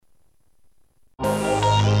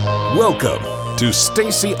Welcome to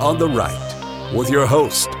Stacy on the Right with your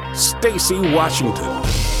host, Stacy Washington.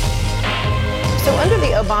 So under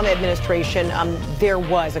the Obama administration, there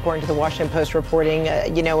was, according to the Washington Post reporting,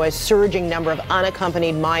 a surging number of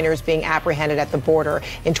unaccompanied minors being apprehended at the border.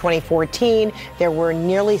 In 2014, there were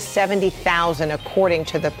nearly 70,000, according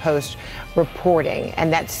to the Post reporting.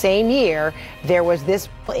 And that same year, there was this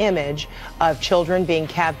image of children being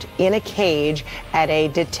kept in a cage at a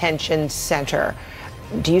detention center.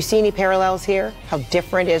 Do you see any parallels here? How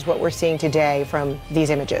different is what we're seeing today from these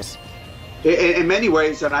images? In many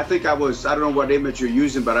ways, and I think I don't know what image you're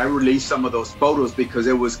using, but I released some of those photos because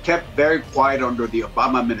it was kept very quiet under the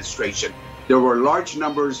Obama administration. There were large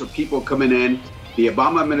numbers of people coming in. The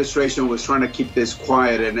Obama administration was trying to keep this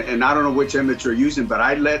quiet, and I don't know which image you're using, but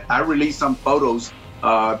I released some photos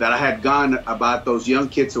that I had gone about those young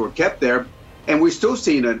kids who were kept there, and we're still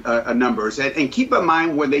seeing a numbers. And keep in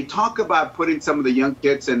mind, when they talk about putting some of the young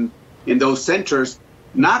kids in those centers,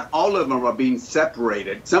 not all of them are being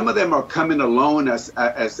separated. Some of them are coming alone, as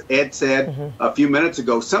Ed said a few minutes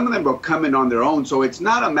ago. Some of them are coming on their own. So it's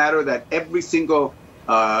not a matter that every single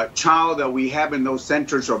child that we have in those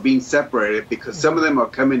centers are being separated, because some of them are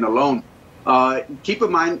coming alone. Keep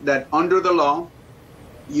in mind that under the law,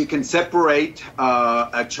 you can separate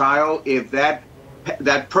a child if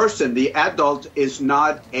that person, the adult, is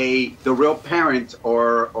not the real parent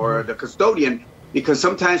or the custodian. Because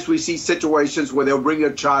sometimes we see situations where they'll bring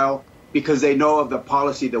a child because they know of the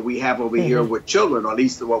policy that we have over here with children, or at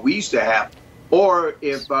least what we used to have. Or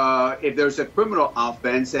if there's a criminal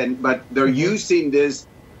offense, but they're using this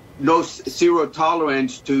zero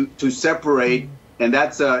tolerance to separate, and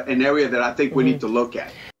that's an area that I think we need to look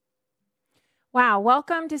at. Wow.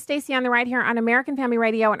 Welcome to Stacy on the Right here on American Family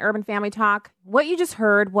Radio and Urban Family Talk. What you just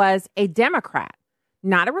heard was a Democrat,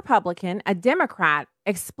 not a Republican, a Democrat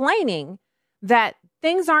explaining that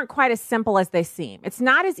things aren't quite as simple as they seem. It's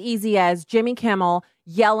not as easy as Jimmy Kimmel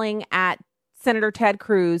yelling at Senator Ted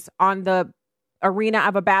Cruz on the arena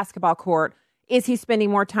of a basketball court. Is he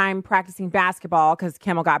spending more time practicing basketball because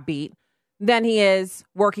Kimmel got beat than he is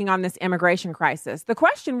working on this immigration crisis? The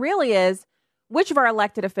question really is, which of our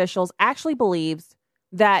elected officials actually believes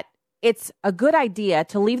that it's a good idea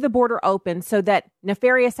to leave the border open so that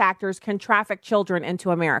nefarious actors can traffic children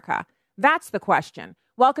into America? That's the question.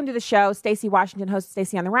 Welcome to the show. Stacy Washington, host of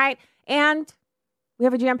Stacy on the Right. And we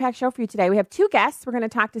have a jam-packed show for you today. We have two guests. We're going to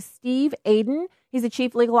talk to Steve Aden. He's the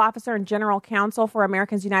Chief Legal Officer and General Counsel for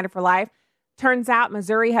Americans United for Life. Turns out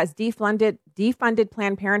Missouri has defunded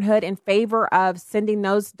Planned Parenthood in favor of sending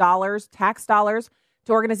those tax dollars,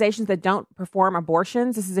 to organizations that don't perform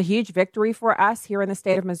abortions. This is a huge victory for us here in the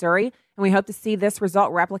state of Missouri, and we hope to see this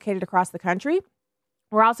result replicated across the country.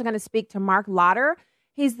 We're also going to speak to Mark Lotter.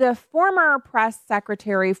 He's the former press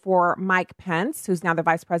secretary for Mike Pence, who's now the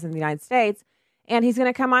vice president of the United States. And he's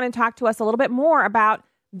going to come on and talk to us a little bit more about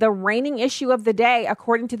the reigning issue of the day,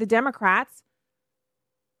 according to the Democrats,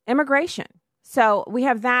 immigration. So we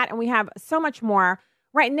have that, and we have so much more.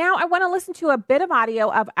 Right now, I want to listen to a bit of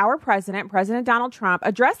audio of our president, President Donald Trump,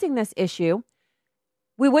 addressing this issue.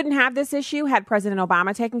 We wouldn't have this issue had President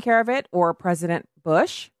Obama taken care of it or President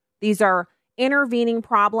Bush. These are intervening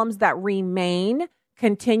problems that remain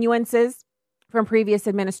continuances from previous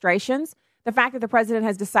administrations. The fact that the president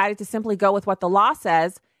has decided to simply go with what the law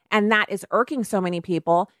says, and that is irking so many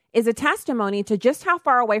people, is a testimony to just how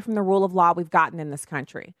far away from the rule of law we've gotten in this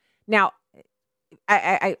country. Now,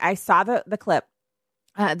 I saw the clip.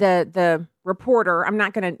 The reporter, I'm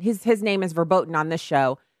not going to, his name is verboten on this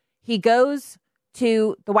show. He goes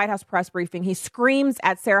to the White House press briefing. He screams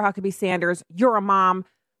at Sarah Huckabee Sanders, "You're a mom.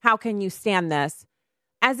 How can you stand this?"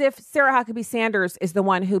 As if Sarah Huckabee Sanders is the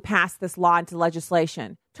one who passed this law into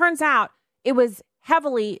legislation. Turns out it was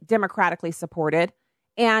heavily democratically supported,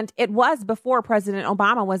 and it was before President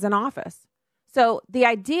Obama was in office. So the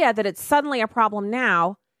idea that it's suddenly a problem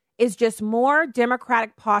now is just more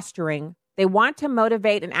Democratic posturing. They want to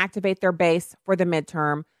motivate and activate their base for the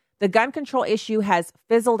midterm. The gun control issue has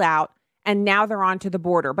fizzled out, and now they're on to the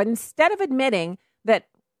border. But instead of admitting that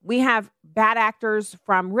we have bad actors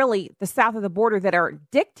from really the south of the border that are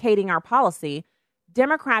dictating our policy,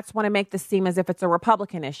 Democrats want to make this seem as if it's a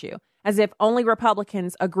Republican issue, as if only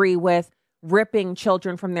Republicans agree with ripping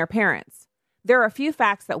children from their parents. There are a few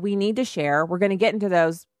facts that we need to share. We're going to get into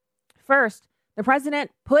those. First, the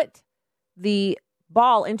president put the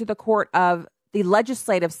ball into the court of the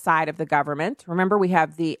legislative side of the government. Remember, we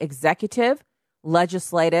have the executive,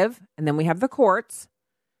 legislative, and then we have the courts.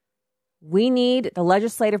 We need the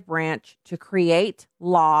legislative branch to create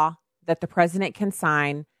law that the president can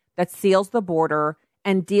sign that seals the border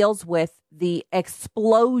and deals with the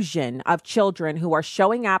explosion of children who are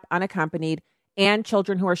showing up unaccompanied and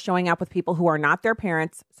children who are showing up with people who are not their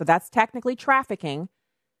parents. So that's technically trafficking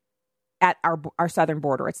at our southern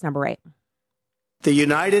border. It's number 8. The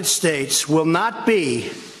United States will not be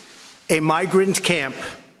a migrant camp,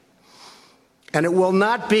 and it will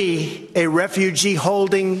not be a refugee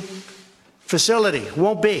holding facility.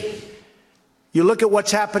 Won't be. You look at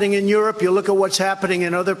what's happening in Europe, you look at what's happening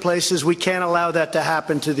in other places. We can't allow that to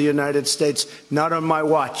happen to the United States, not on my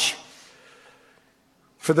watch.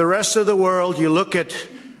 For the rest of the world, you look at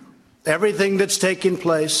everything that's taking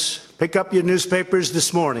place. Pick up your newspapers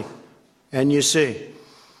this morning, and you see.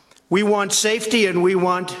 We want safety and we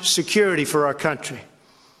want security for our country.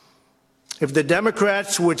 If the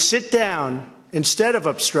Democrats would sit down instead of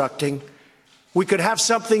obstructing, we could have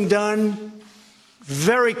something done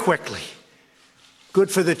very quickly. Good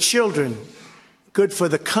for the children, good for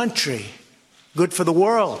the country, good for the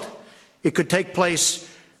world. It could take place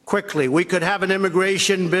quickly. We could have an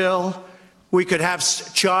immigration bill. We could have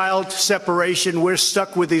child separation. We're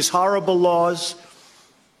stuck with these horrible laws.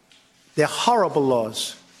 They're horrible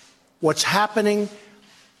laws. What's happening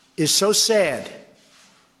is so sad,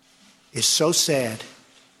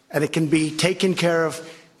 and it can be taken care of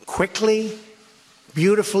quickly,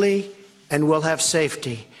 beautifully, and we'll have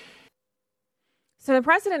safety. So the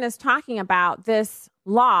president is talking about this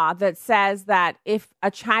law that says that if a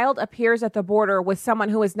child appears at the border with someone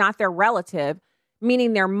who is not their relative,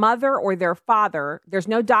 meaning their mother or their father, there's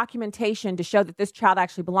no documentation to show that this child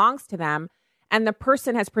actually belongs to them, and the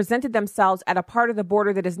person has presented themselves at a part of the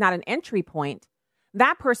border that is not an entry point,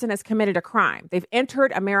 that person has committed a crime. They've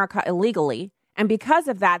entered America illegally, and because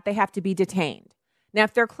of that, they have to be detained. Now,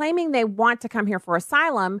 if they're claiming they want to come here for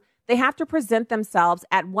asylum, they have to present themselves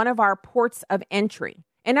at one of our ports of entry.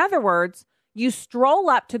 In other words, you stroll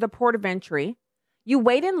up to the port of entry, you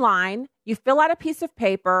wait in line, you fill out a piece of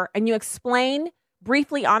paper, and you explain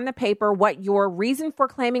briefly on the paper what your reason for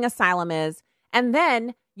claiming asylum is, and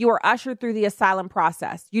then you are ushered through the asylum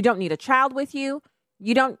process. You don't need a child with you.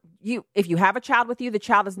 If you have a child with you, the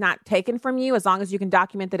child is not taken from you as long as you can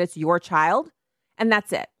document that it's your child, and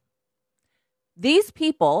that's it. These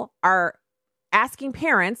people are asking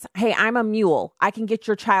parents, hey, I'm a mule. I can get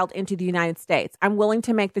your child into the United States. I'm willing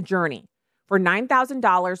to make the journey. For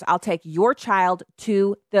 $9,000, I'll take your child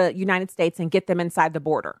to the United States and get them inside the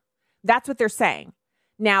border. That's what they're saying.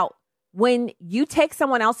 Now, when you take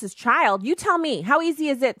someone else's child, you tell me, how easy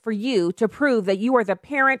is it for you to prove that you are the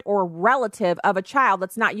parent or relative of a child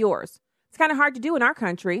that's not yours? It's kind of hard to do in our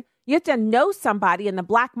country. You have to know somebody in the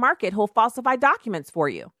black market who'll falsify documents for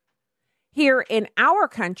you. Here in our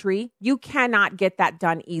country, you cannot get that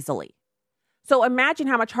done easily. So imagine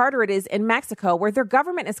how much harder it is in Mexico, where their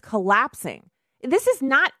government is collapsing. This is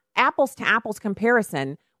not apples to apples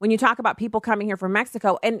comparison when you talk about people coming here from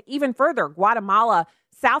Mexico, and even further, Guatemala,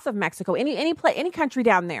 south of Mexico, any country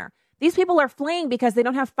down there. These people are fleeing because they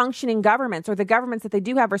don't have functioning governments, or the governments that they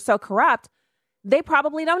do have are so corrupt, they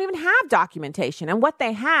probably don't even have documentation. And what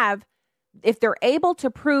they have, if they're able to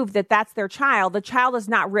prove that that's their child, the child is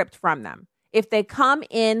not ripped from them. If they come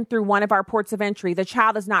in through one of our ports of entry, the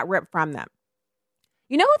child is not ripped from them.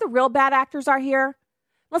 You know who the real bad actors are here?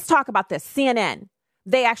 Let's talk about this. CNN.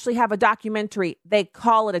 They actually have a documentary. They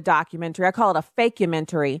call it a documentary. I call it a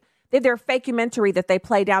fake-umentary. They have their fake-umentary that they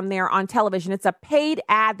play down there on television. It's a paid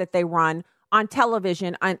ad that they run on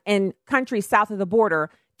television in countries south of the border,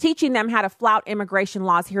 teaching them how to flout immigration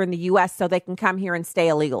laws here in the U.S. so they can come here and stay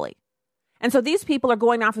illegally. And so these people are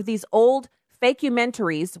going off of these old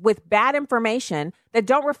fake-umentaries with bad information that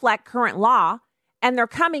don't reflect current law, and they're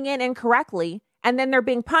coming in incorrectly, and then they're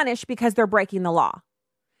being punished because they're breaking the law.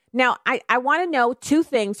 Now, I want to know two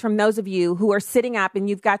things from those of you who are sitting up and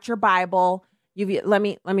you've got your Bible. Let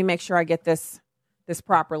me make sure I get this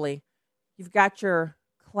properly. You've got your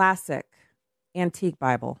classic antique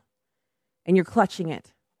Bible, and you're clutching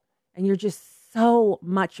it, and you're just so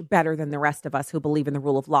much better than the rest of us who believe in the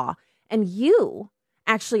rule of law. And you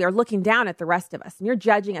actually are looking down at the rest of us, and you're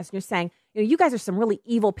judging us, and you're saying, you guys are some really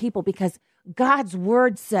evil people because God's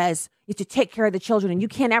word says you to take care of the children, and you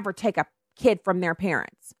can't ever take a kid from their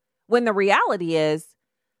parents. When the reality is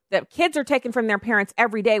that kids are taken from their parents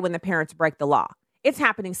every day when the parents break the law. It's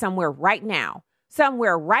happening somewhere right now.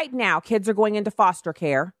 Somewhere right now, kids are going into foster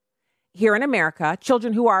care here in America,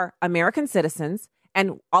 children who are American citizens,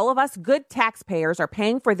 and all of us good taxpayers are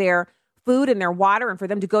paying for their food and their water and for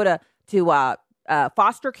them to go to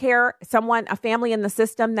foster care, a family in the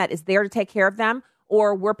system that is there to take care of them,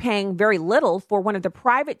 or we're paying very little for one of the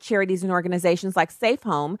private charities and organizations like Safe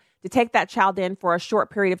Home to take that child in for a short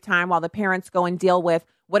period of time while the parents go and deal with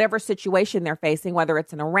whatever situation they're facing, whether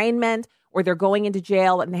it's an arraignment or they're going into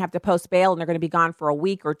jail and they have to post bail and they're going to be gone for a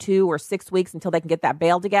week or 2 or 6 weeks until they can get that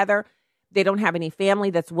bail together. They don't have any family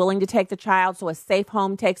that's willing to take the child, so a safe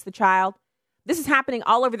home takes the child. This is happening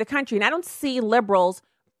all over the country, and I don't see liberals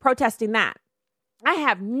protesting that. I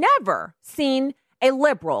have never seen a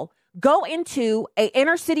liberal go into an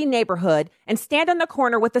inner city neighborhood and stand on the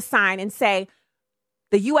corner with a sign and say,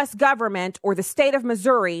 the U.S. government or the state of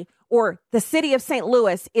Missouri or the city of St.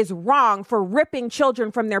 Louis is wrong for ripping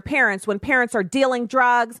children from their parents when parents are dealing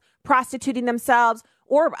drugs, prostituting themselves,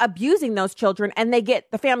 or abusing those children, and the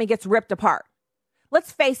family gets ripped apart.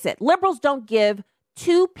 Let's face it, liberals don't give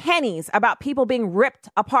 2 pennies about people being ripped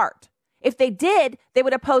apart. If they did, they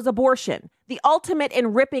would oppose abortion, the ultimate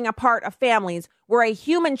in ripping apart of families, where a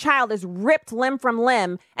human child is ripped limb from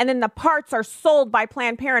limb, and then the parts are sold by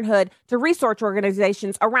Planned Parenthood to research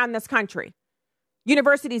organizations around this country.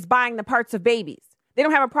 Universities buying the parts of babies. They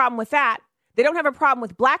don't have a problem with that. They don't have a problem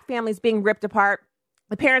with black families being ripped apart.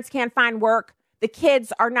 The parents can't find work. The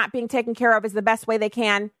kids are not being taken care of as the best way they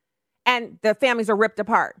can, and the families are ripped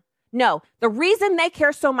apart. No, the reason they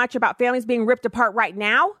care so much about families being ripped apart right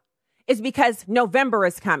now is because November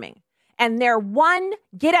is coming. And their one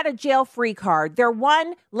get out of jail free card, their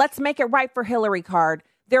one let's make it right for Hillary card,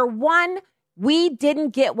 their one we didn't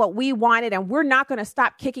get what we wanted and we're not going to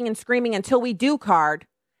stop kicking and screaming until we do card,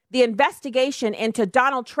 the investigation into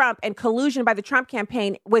Donald Trump and collusion by the Trump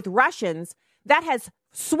campaign with Russians, that has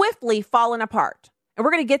swiftly fallen apart. And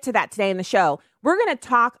we're going to get to that today in the show. We're going to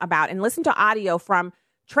talk about and listen to audio from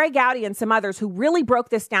Trey Gowdy and some others who really broke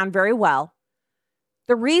this down very well.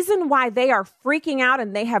 The reason why they are freaking out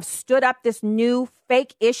and they have stood up this new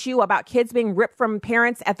fake issue about kids being ripped from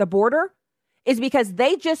parents at the border is because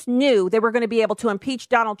they just knew they were going to be able to impeach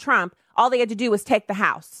Donald Trump. All they had to do was take the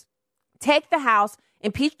House. Take the House,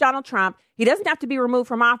 impeach Donald Trump. He doesn't have to be removed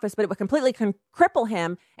from office, but it would completely cripple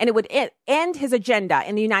him, and it would end his agenda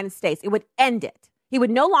in the United States. It would end it. He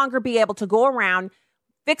would no longer be able to go around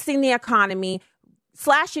fixing the economy,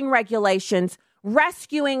 slashing regulations,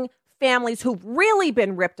 rescuing families who've really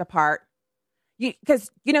been ripped apart.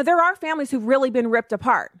 Because, there are families who've really been ripped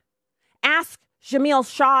apart. Ask Jamil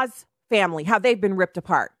Shah's family how they've been ripped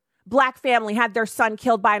apart. Black family had their son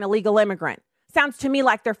killed by an illegal immigrant. Sounds to me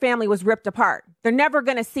like their family was ripped apart. They're never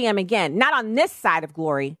going to see him again. Not on this side of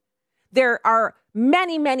glory. There are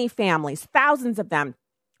many, many families, thousands of them,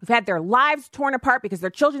 who've had their lives torn apart because their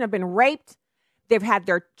children have been raped. They've had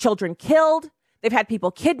their children killed. They've had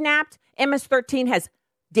people kidnapped. MS-13 has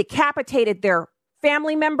decapitated their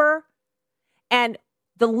family member. And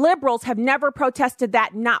the liberals have never protested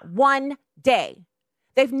that, not one day.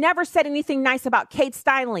 They've never said anything nice about Kate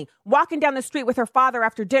Steinle walking down the street with her father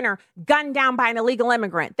after dinner, gunned down by an illegal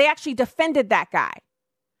immigrant. They actually defended that guy.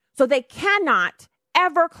 So they cannot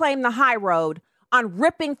ever claim the high road on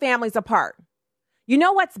ripping families apart. You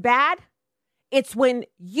know what's bad? It's when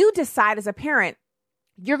you decide as a parent,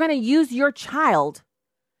 you're going to use your child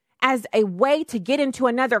as a way to get into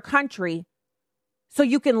another country so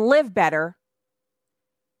you can live better.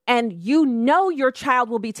 And you know your child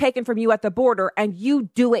will be taken from you at the border and you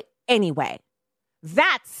do it anyway.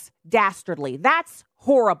 That's dastardly. That's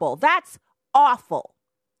horrible. That's awful.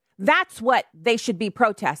 That's what they should be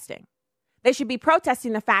protesting. They should be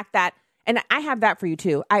protesting the fact that, and I have that for you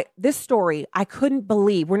too. This story, I couldn't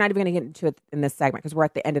believe, we're not even going to get into it in this segment because we're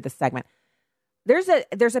at the end of the segment. There's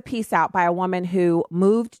a piece out by a woman who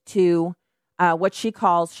moved to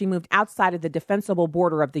she moved outside of the defensible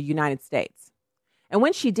border of the United States. And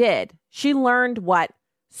when she did, she learned what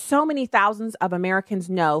so many thousands of Americans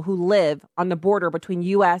know who live on the border between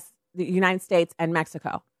the United States and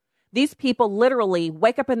Mexico. These people literally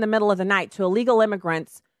wake up in the middle of the night to illegal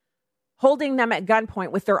immigrants, holding them at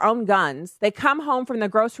gunpoint with their own guns. They come home from the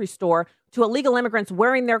grocery store to illegal immigrants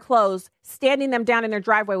wearing their clothes, standing them down in their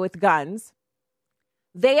driveway with guns.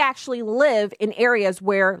 They actually live in areas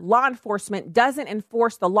where law enforcement doesn't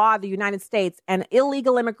enforce the law of the United States, and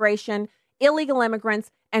illegal immigration, illegal immigrants,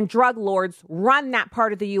 and drug lords run that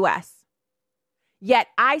part of the U.S. Yet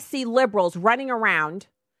I see liberals running around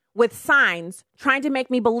with signs trying to make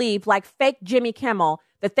me believe, like fake Jimmy Kimmel,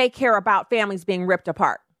 that they care about families being ripped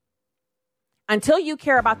apart. Until you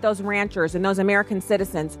care about those ranchers and those American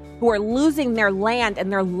citizens who are losing their land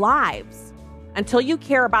and their lives, until you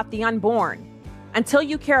care about the unborn, until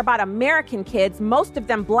you care about American kids, most of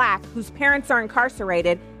them black, whose parents are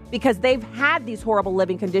incarcerated because they've had these horrible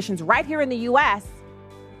living conditions right here in the U.S.,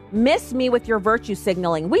 miss me with your virtue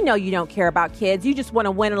signaling. We know you don't care about kids. You just want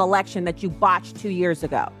to win an election that you botched 2 years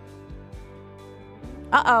ago.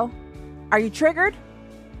 Uh-oh. Are you triggered?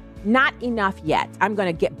 Not enough yet. I'm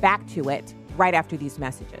going to get back to it right after these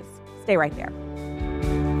messages. Stay right there.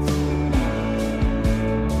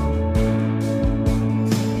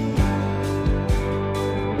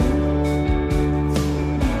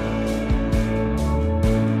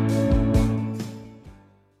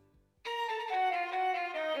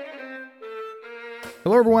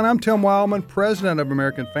 Hello, everyone. I'm Tim Wildman, president of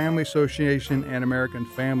American Family Association and American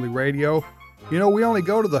Family Radio. You know, we only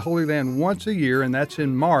go to the Holy Land once a year, and that's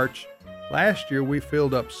in March. Last year, we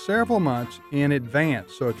filled up several months in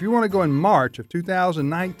advance. So if you want to go in March of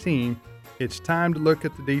 2019, it's time to look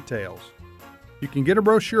at the details. You can get a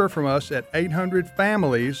brochure from us at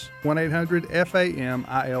 800-FAMILIES,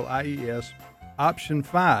 1-800-FAMILIES, option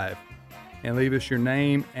 5, and leave us your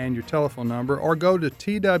name and your telephone number, or go to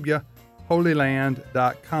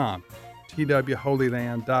twholyland.com,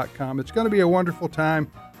 twholyland.com. It's going to be a wonderful time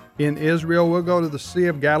in Israel. We'll go to the Sea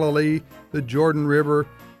of Galilee, the Jordan River,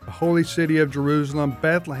 the holy city of Jerusalem,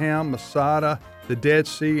 Bethlehem, Masada, the Dead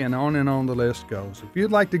Sea, and on the list goes. If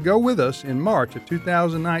you'd like to go with us in March of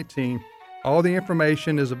 2019, all the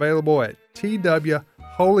information is available at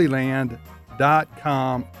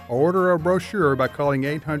twholyland.com. Order a brochure by calling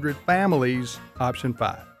 800-FAMILIES, option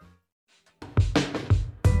 5.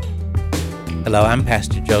 Hello, I'm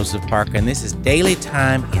Pastor Joseph Parker, and this is Daily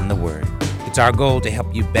Time in the Word. It's our goal to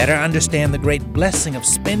help you better understand the great blessing of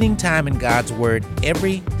spending time in God's Word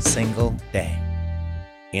every single day.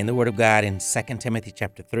 In the Word of God, in 2 Timothy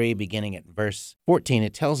chapter 3, beginning at verse 14,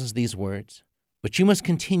 it tells us these words, "But you must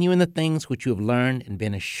continue in the things which you have learned and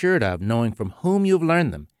been assured of, knowing from whom you have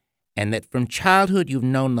learned them, and that from childhood you've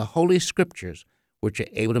known the Holy Scriptures, which are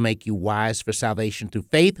able to make you wise for salvation through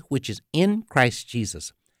faith which is in Christ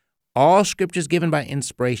Jesus. All Scripture is given by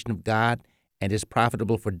inspiration of God and is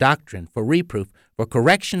profitable for doctrine, for reproof, for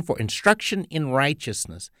correction, for instruction in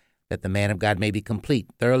righteousness, that the man of God may be complete,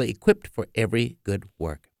 thoroughly equipped for every good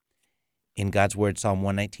work." In God's Word, Psalm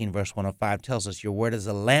 119, verse 105 tells us, "Your word is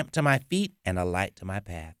a lamp to my feet and a light to my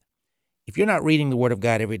path." If you're not reading the Word of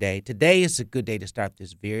God every day, today is a good day to start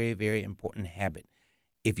this very, very important habit.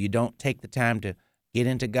 If you don't take the time to get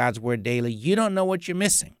into God's Word daily, you don't know what you're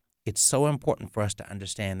missing. It's so important for us to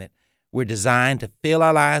understand that we're designed to fill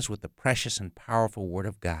our lives with the precious and powerful Word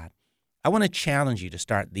of God. I want to challenge you to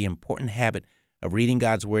start the important habit of reading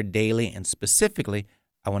God's Word daily, and specifically,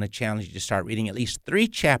 I want to challenge you to start reading at least 3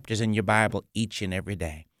 chapters in your Bible each and every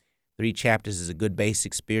day. 3 chapters is a good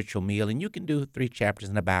basic spiritual meal, and you can do 3 chapters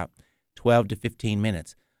in about 12 to 15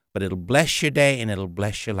 minutes, but it'll bless your day and it'll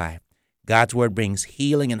bless your life. God's Word brings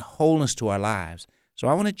healing and wholeness to our lives. So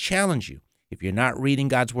I want to challenge you, if you're not reading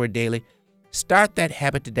God's Word daily, start that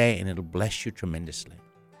habit today, and it'll bless you tremendously.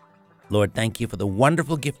 Lord, thank you for the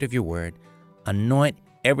wonderful gift of your Word. Anoint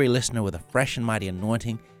every listener with a fresh and mighty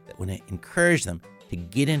anointing that will encourage them to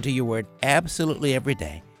get into your Word absolutely every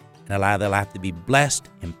day and allow their life to be blessed,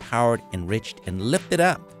 empowered, enriched, and lifted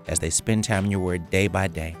up as they spend time in your Word day by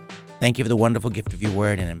day. Thank you for the wonderful gift of your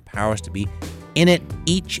Word, and empower us to be in it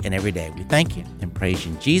each and every day. We thank you and praise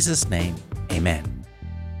you in Jesus' name. Amen.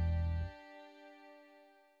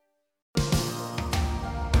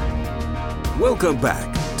 Welcome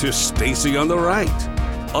back to Stacy on the Right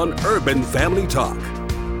on Urban Family Talk.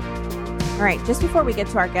 All right, just before we get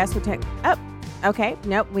to our guest,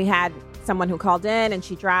 we had someone who called in and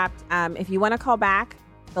she dropped. If you want to call back,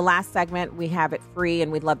 the last segment, we have it free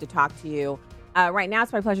and we'd love to talk to you. Right now,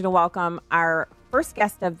 it's my pleasure to welcome our first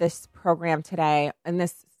guest of this program today and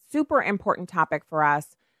this super important topic for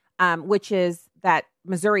us, which is that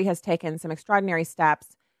Missouri has taken some extraordinary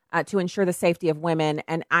steps to ensure the safety of women,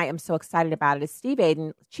 and I am so excited about it. It's Steve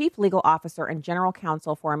Aden, Chief Legal Officer and General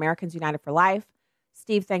Counsel for Americans United for Life.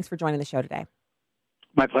 Steve, thanks for joining the show today.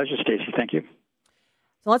 My pleasure, Stacey. Thank you.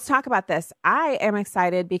 So let's talk about this. I am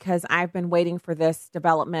excited because I've been waiting for this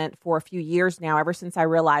development for a few years now, ever since I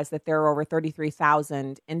realized that there are over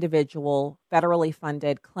 33,000 individual federally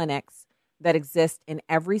funded clinics that exist in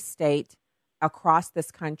every state across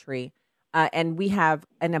this country. And we have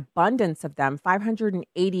an abundance of them,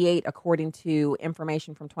 588 according to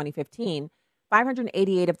information from 2015,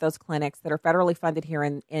 588 of those clinics that are federally funded here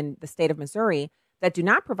in the state of Missouri that do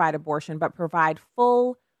not provide abortion, but provide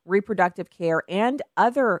full reproductive care and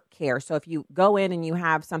other care. So if you go in and you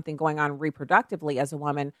have something going on reproductively as a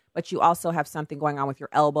woman, but you also have something going on with your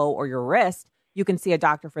elbow or your wrist, you can see a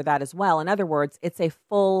doctor for that as well. In other words, it's a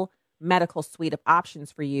full medical suite of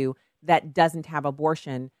options for you that doesn't have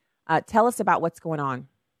abortion. Tell us about what's going on.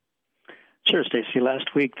 Sure, Stacey.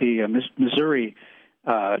 Last week, the Missouri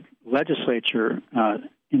legislature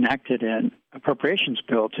enacted an appropriations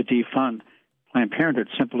bill to defund Planned Parenthood.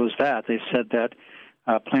 Simple as that. They said that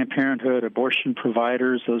Planned Parenthood abortion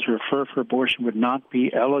providers, those who refer for abortion, would not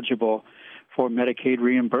be eligible for Medicaid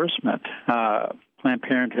reimbursement. Planned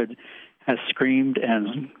Parenthood has screamed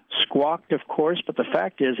and squawked, of course, but the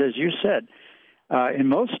fact is, as you said, in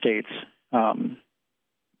most states,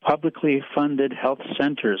 publicly funded health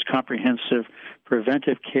centers, comprehensive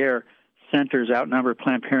preventive care centers outnumber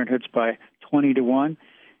Planned Parenthoods by 20 to 1.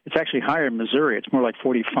 It's actually higher in Missouri. It's more like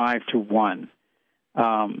 45 to 1.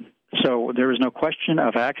 So there is no question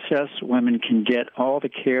of access. Women can get all the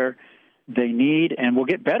care they need and will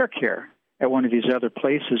get better care at one of these other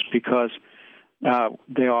places because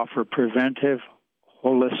they offer preventive,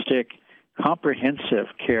 holistic, comprehensive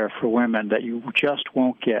care for women that you just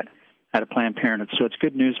won't get at a Planned Parenthood. So it's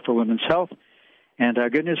good news for women's health and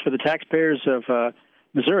good news for the taxpayers of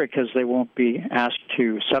Missouri because they won't be asked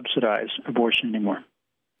to subsidize abortion anymore.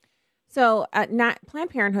 So Planned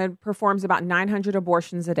Parenthood performs about 900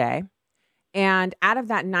 abortions a day. And out of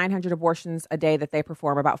that 900 abortions a day that they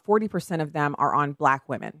perform, about 40% of them are on Black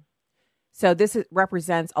women. So this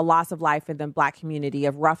represents a loss of life in the Black community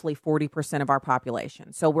of roughly 40% of our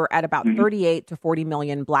population. So we're at about 38 to 40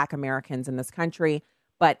 million Black Americans in this country.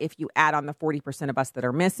 But if you add on the 40% of us that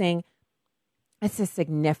are missing, it's a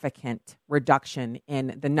significant reduction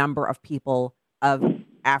in the number of people of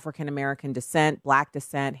African-American descent, Black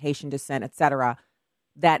descent, Haitian descent, et cetera,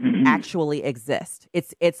 that actually exist.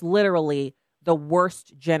 It's literally the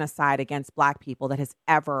worst genocide against Black people that has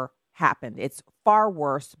ever happened. It's far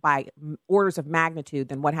worse by orders of magnitude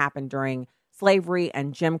than what happened during slavery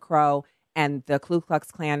and Jim Crow and the Ku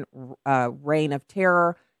Klux Klan reign of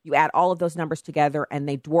terror. You add all of those numbers together and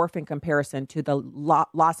they dwarf in comparison to the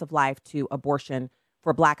loss of life to abortion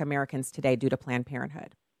for Black Americans today due to Planned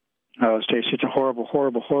Parenthood. Oh, Stacey, it's a horrible,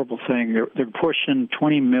 horrible, horrible thing. They're pushing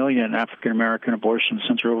 20 million African-American abortions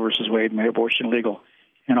since Roe v. Wade made abortion legal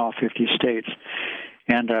in all 50 states.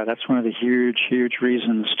 And that's one of the huge, huge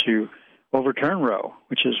reasons to overturn Roe,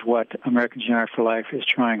 which is what Americans United for Life is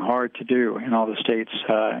trying hard to do in all the states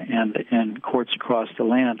and in courts across the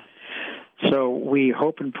land. So we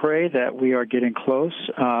hope and pray that we are getting close.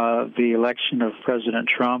 The election of President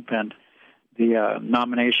Trump and the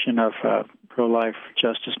nomination of pro-life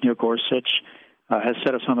Justice Neil Gorsuch has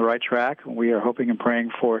set us on the right track. We are hoping and praying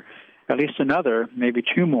for at least another, maybe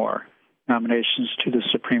two more nominations to the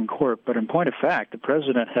Supreme Court. But in point of fact, the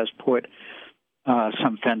president has put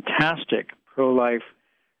some fantastic pro-life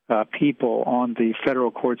people on the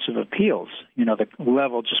federal courts of appeals, you know, the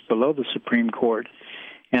level just below the Supreme Court.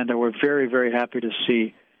 And we're very, very happy to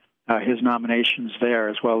see his nominations there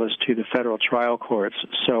as well as to the federal trial courts.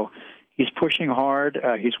 So he's pushing hard.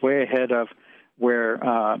 He's way ahead of where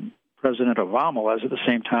President Obama was at the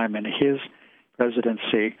same time in his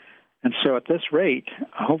presidency. And so at this rate,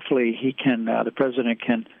 hopefully the president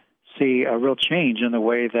can see a real change in the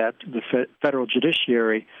way that the federal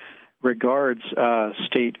judiciary regards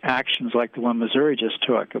state actions like the one Missouri just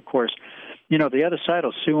took. Of course, you know, the other side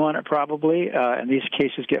will sue on it probably, and these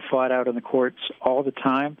cases get fought out in the courts all the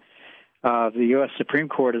time. The U.S. Supreme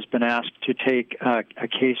Court has been asked to take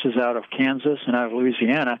cases out of Kansas and out of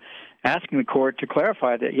Louisiana, asking the court to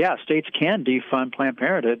clarify that, yeah, states can defund Planned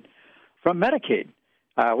Parenthood from Medicaid.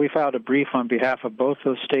 We filed a brief on behalf of both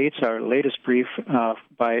those states. Our latest brief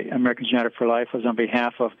by Americans United for Life was on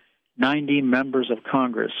behalf of 90 members of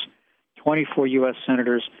Congress, 24 U.S.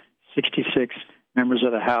 senators, 66 members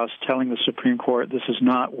of the House, telling the Supreme Court this is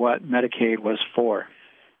not what Medicaid was for.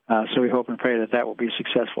 So we hope and pray that will be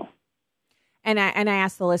successful. And I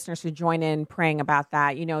ask the listeners to join in praying about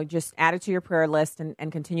that. You know, just add it to your prayer list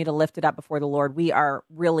and continue to lift it up before the Lord. We are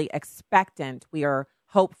really expectant. We are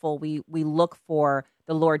hopeful. We look for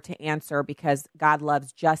the Lord to answer because God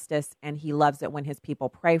loves justice and he loves it when his people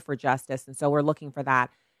pray for justice. And so we're looking for that.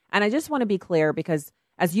 And I just want to be clear because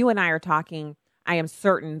as you and I are talking, I am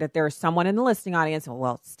certain that there is someone in the listening audience,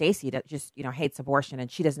 well, Stacey just, hates abortion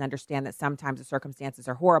and she doesn't understand that sometimes the circumstances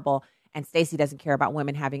are horrible and Stacey doesn't care about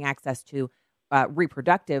women having access to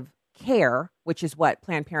reproductive care, which is what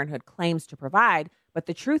Planned Parenthood claims to provide. But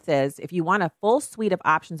the truth is, if you want a full suite of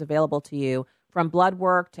options available to you, from blood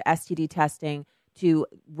work to STD testing to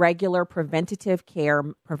regular preventative care,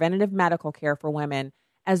 preventative medical care for women,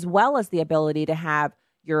 as well as the ability to have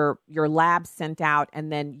your lab sent out and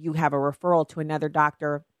then you have a referral to another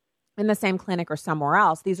doctor in the same clinic or somewhere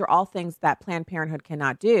else. These are all things that Planned Parenthood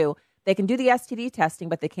cannot do. They can do the STD testing,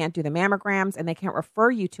 but they can't do the mammograms and they can't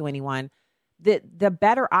refer you to anyone. The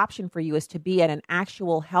better option for you is to be at an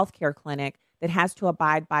actual healthcare clinic that has to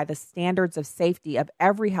abide by the standards of safety of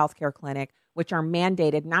every healthcare clinic, which are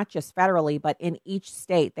mandated not just federally, but in each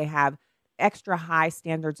state. They have extra high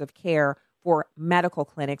standards of care for medical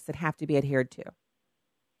clinics that have to be adhered to.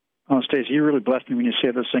 Oh, Stacey, you really blessed me when you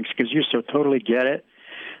say those things because you so totally get it.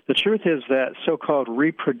 The truth is that so-called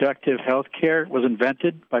reproductive health care was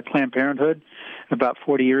invented by Planned Parenthood about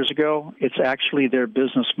 40 years ago. It's actually their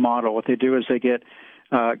business model. What they do is they get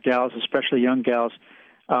gals, especially young gals,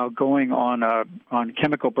 going on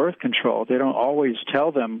chemical birth control. They don't always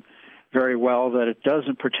tell them very well that it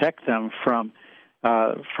doesn't protect them from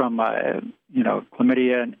chlamydia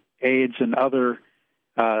and AIDS and other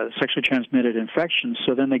sexually transmitted infections.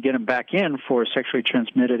 So then they get them back in for sexually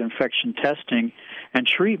transmitted infection testing and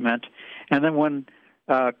treatment. And then when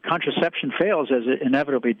contraception fails, as it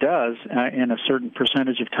inevitably does in a certain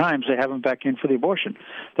percentage of times, they have them back in for the abortion.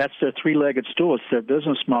 That's their three-legged stool. It's their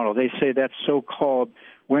business model. They say that's so-called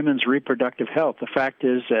women's reproductive health. The fact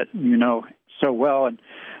is that you know so well, and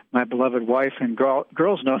my beloved wife and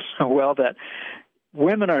girls know so well, that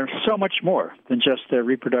women are so much more than just their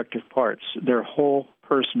reproductive parts. They're whole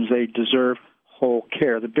persons. They deserve whole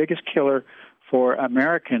care. The biggest killer for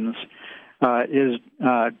Americans is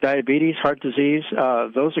diabetes, heart disease.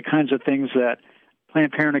 Those are kinds of things that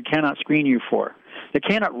Planned Parenthood cannot screen you for. They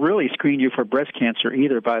cannot really screen you for breast cancer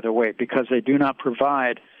either, by the way, because they do not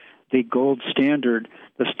provide the gold standard,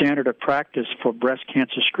 the standard of practice for breast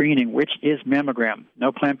cancer screening, which is mammogram.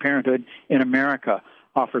 No Planned Parenthood in America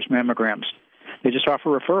offers mammograms. They just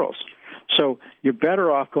offer referrals. So you're better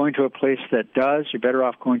off going to a place that does. You're better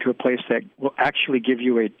off going to a place that will actually give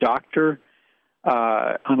you a doctor,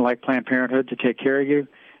 unlike Planned Parenthood, to take care of you,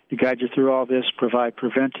 to guide you through all this, provide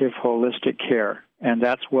preventive, holistic care. And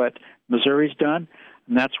that's what Missouri's done,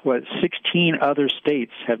 and that's what 16 other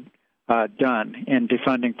states have done in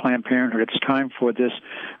defunding Planned Parenthood. It's time for this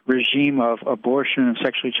regime of abortion and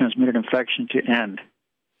sexually transmitted infection to end.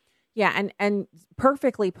 Yeah, and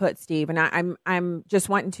perfectly put, Steve. And I'm just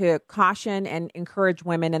wanting to caution and encourage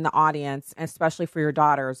women in the audience, especially for your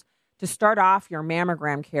daughters, to start off your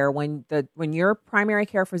mammogram care when your primary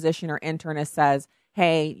care physician or internist says,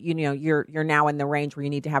 "Hey, you're now in the range where you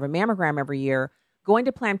need to have a mammogram every year." Going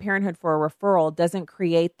to Planned Parenthood for a referral doesn't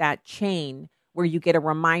create that chain where you get a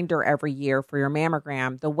reminder every year for your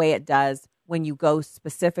mammogram the way it does when you go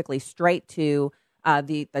specifically straight to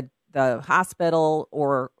the hospital,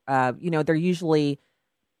 or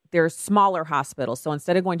they're smaller hospitals. So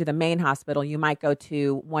instead of going to the main hospital, you might go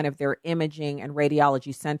to one of their imaging and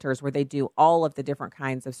radiology centers where they do all of the different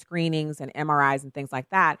kinds of screenings and MRIs and things like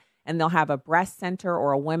that. And they'll have a breast center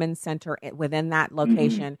or a women's center within that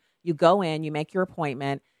location. Mm-hmm. You go in, you make your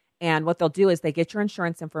appointment, and what they'll do is they get your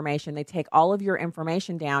insurance information. They take all of your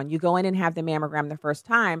information down. You go in and have the mammogram the first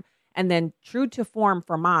time. And then, true to form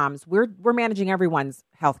for moms, we're managing everyone's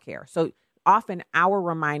health care. So often our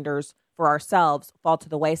reminders for ourselves fall to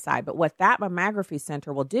the wayside. But what that mammography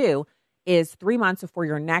center will do is 3 months before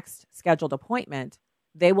your next scheduled appointment,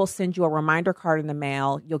 they will send you a reminder card in the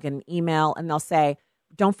mail. You'll get an email, and they'll say,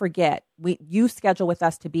 "Don't forget, you schedule with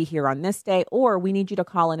us to be here on this day, or we need you to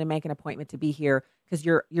call in and make an appointment to be here because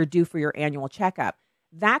you're due for your annual checkup."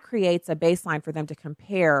 That creates a baseline for them to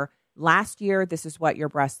compare. Last year, this is what your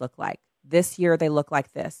breasts look like. This year, they look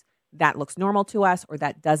like this. That looks normal to us, or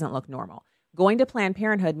that doesn't look normal. Going to Planned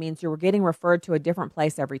Parenthood means you're getting referred to a different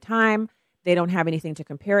place every time. They don't have anything to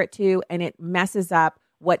compare it to, and it messes up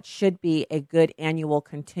what should be a good annual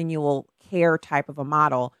continual care type of a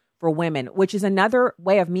model for women, which is another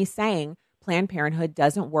way of me saying Planned Parenthood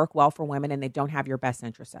doesn't work well for women and they don't have your best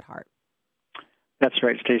interests at heart. That's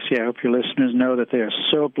right, Stacey. I hope your listeners know that they are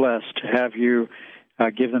so blessed to have you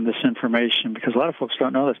give them this information, because a lot of folks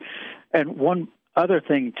don't know this. And one other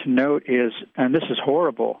thing to note is, and this is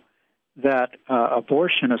horrible, that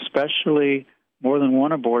abortion, especially more than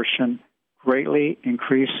one abortion, greatly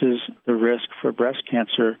increases the risk for breast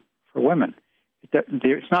cancer for women.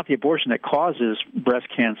 It's not the abortion that causes breast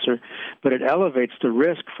cancer, but it elevates the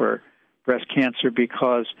risk for breast cancer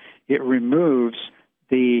because it removes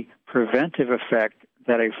the preventive effect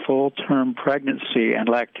that a full-term pregnancy and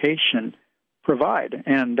lactation provide.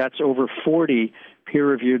 And that's over 40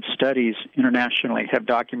 peer-reviewed studies internationally have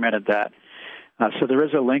documented that. So there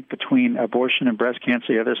is a link between abortion and breast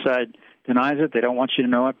cancer. The other side denies it. They don't want you to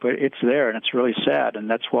know it, but it's there, and it's really sad. And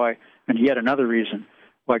that's why, and yet another reason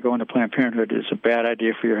why going to Planned Parenthood is a bad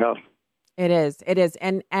idea for your health. It is.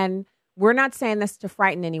 And we're not saying this to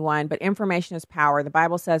frighten anyone, but information is power. The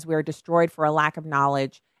Bible says we are destroyed for a lack of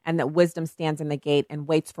knowledge, and that wisdom stands in the gate and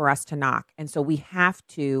waits for us to knock. And so we have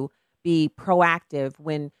to be proactive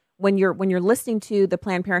when you're listening to the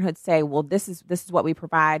Planned Parenthood say, well, this is what we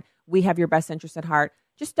provide. We have your best interest at heart.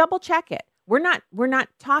 Just double check it. We're not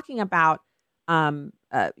talking about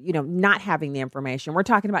not having the information. We're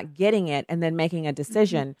talking about getting it and then making a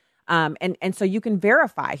decision. Mm-hmm. And so you can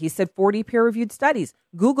verify. He said 40 peer-reviewed studies.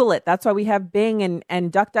 Google it. That's why we have Bing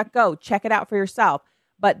and DuckDuckGo. Check it out for yourself.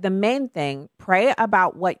 But the main thing, pray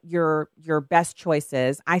about what your best choice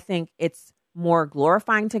is. I think it's more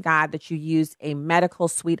glorifying to God that you use a medical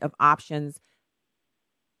suite of options.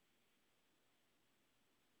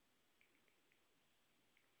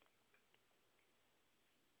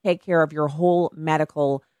 Take care of your whole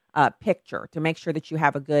medical picture to make sure that you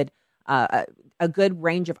have a good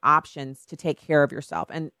range of options to take care of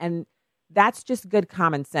yourself. And that's just good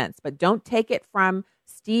common sense. But don't take it from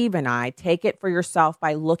Steve and I. Take it for yourself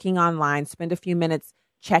by looking online. Spend a few minutes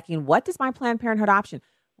checking, what does my Planned Parenthood option?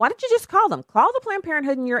 Why don't you just call them? Call the Planned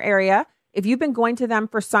Parenthood in your area. If you've been going to them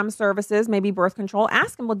for some services, maybe birth control,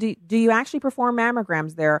 ask them, well, do you actually perform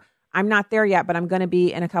mammograms there? I'm not there yet, but I'm going to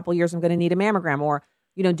be in a couple of years. I'm going to need a mammogram. Or,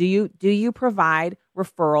 do you provide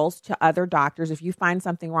referrals to other doctors? If you find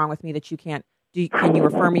something wrong with me that you can't, can you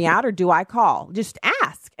refer me out, or do I call? Just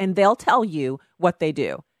ask, and they'll tell you what they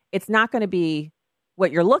do. It's not going to be what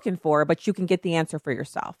you're looking for, but you can get the answer for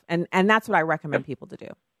yourself. And that's what I recommend people to do.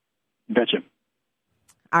 Betcha.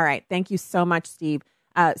 All right. Thank you so much, Steve.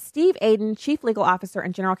 Steve Aden, Chief Legal Officer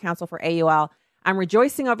and General Counsel for AUL. I'm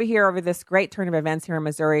rejoicing over this great turn of events here in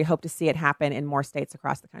Missouri. Hope to see it happen in more states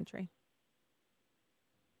across the country.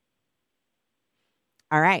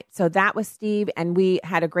 All right. So that was Steve, and we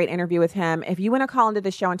had a great interview with him. If you want to call into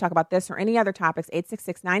the show and talk about this or any other topics,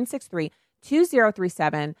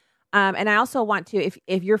 866-963-2037. And I also want to,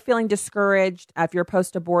 if you're feeling discouraged, if you're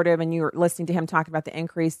post-abortive and you're listening to him talk about the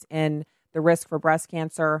increase in the risk for breast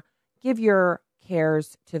cancer, give your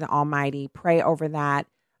cares to the Almighty. Pray over that,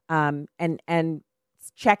 and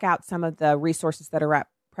check out some of the resources that are at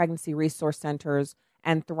pregnancy resource centers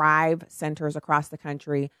and Thrive centers across the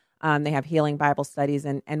country. They have healing Bible studies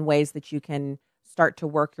and ways that you can start to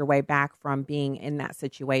work your way back from being in that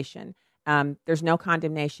situation. There's no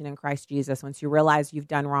condemnation in Christ Jesus. Once you realize you've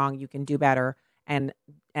done wrong, you can do better. And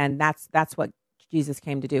that's what Jesus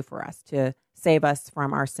came to do for us, to save us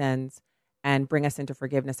from our sins and bring us into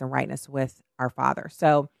forgiveness and rightness with our Father.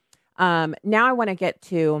 So now I want to get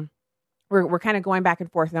to, we're kind of going back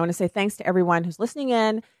and forth. And I want to say thanks to everyone who's listening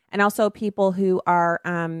in, and also people who are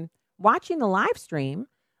watching the live stream.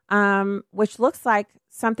 Which looks like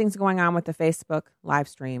something's going on with the Facebook live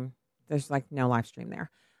stream. There's like no live stream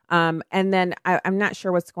there. And then I'm not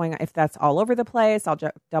sure what's going on, if that's all over the place. I'll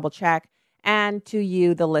double check. And to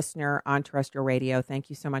you, the listener on terrestrial radio, thank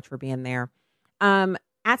you so much for being there.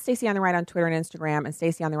 At Stacey on the Right on Twitter and Instagram, and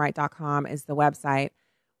StaceyOnTheRight.com is the website.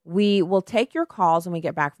 We will take your calls when we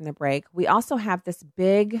get back from the break. We also have this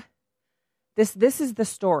big, this is the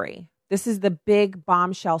story. This is the big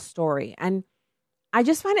bombshell story. And I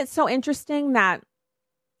just find it so interesting that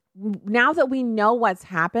now that we know what's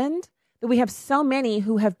happened, that we have so many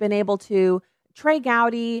who have been able to, Trey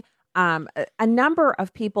Gowdy, a number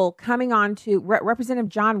of people coming on to Representative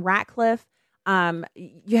John Ratcliffe.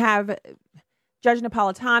 You have Judge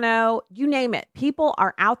Napolitano, you name it. People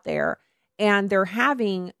are out there and they're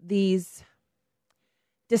having these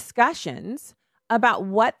discussions about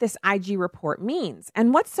what this IG report means.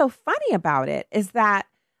 And what's so funny about it is that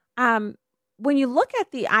when you look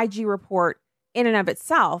at the IG report in and of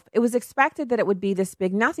itself, it was expected that it would be this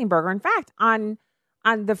big nothing burger. In fact, on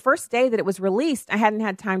the first day that it was released, I hadn't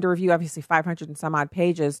had time to review, obviously 500 and some odd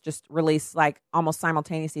pages, just released like almost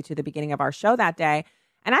simultaneously to the beginning of our show that day.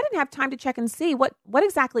 And I didn't have time to check and see what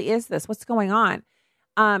exactly is this, what's going on.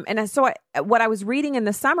 And so what I was reading in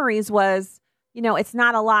the summaries was, it's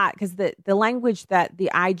not a lot, because the language that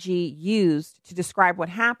the IG used to describe what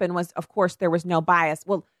happened was, of course, there was no bias.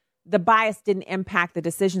 Well, the bias didn't impact the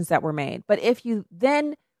decisions that were made. But if you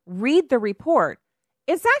then read the report,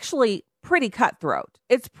 it's actually pretty cutthroat.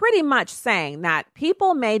 It's pretty much saying that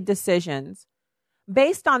people made decisions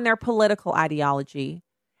based on their political ideology,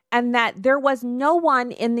 and that there was no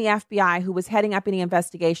one in the FBI who was heading up any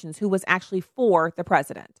investigations who was actually for the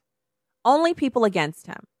president. Only people against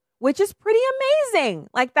him, which is pretty amazing.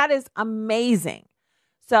 Like, that is amazing.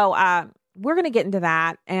 So we're going to get into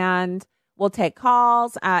that, and we'll take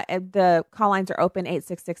calls. The call lines are open,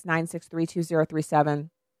 866-963-2037. When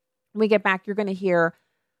we get back, you're going to hear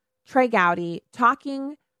Trey Gowdy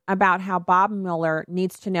talking about how Bob Mueller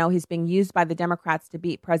needs to know he's being used by the Democrats to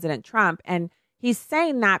beat President Trump. And he's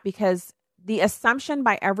saying that because the assumption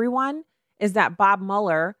by everyone is that Bob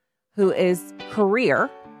Mueller, who is career,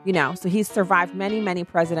 so he's survived many, many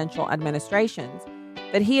presidential administrations,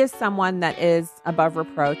 that he is someone that is above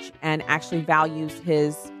reproach and actually values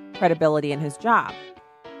his credibility in his job.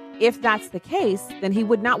 If that's the case, then he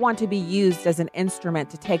would not want to be used as an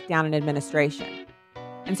instrument to take down an administration.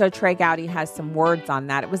 And so Trey Gowdy has some words on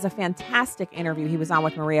that. It was a fantastic interview he was on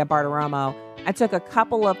with Maria Bartiromo. I took a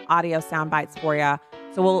couple of audio sound bites for you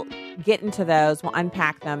So we'll get into those. We'll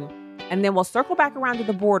unpack them. And then we'll circle back around to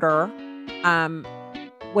the border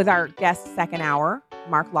with our guest second hour,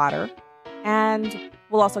 Mark Lauder. And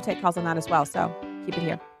we'll also take calls on that as well. So keep it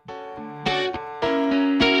here.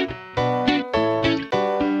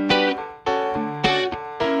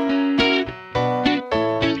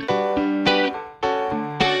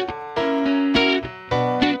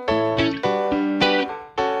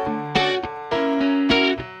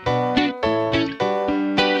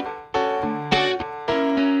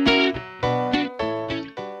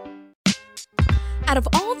 Out of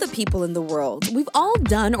all the people in the world, we've all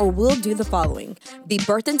done or will do the following: be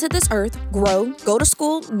birthed into this earth, grow, go to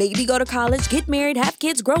school, maybe go to college, get married, have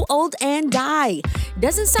kids, grow old, and die.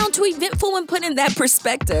 Doesn't sound too eventful when put in that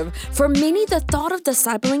perspective. For many, the thought of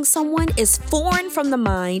discipling someone is foreign from the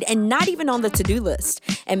mind and not even on the to-do list.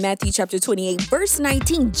 In Matthew chapter 28, verse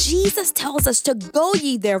 19, Jesus tells us to go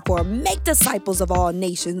ye therefore, make disciples of all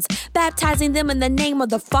nations, baptizing them in the name of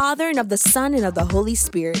the Father and of the Son and of the Holy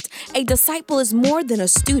Spirit. A disciple is more than a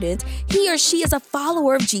student. He or she is a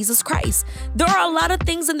follower of Jesus Christ. There are a lot of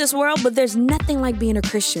things in this world, but there's nothing like being a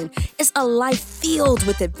Christian. It's a life filled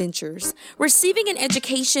with adventures. Receiving an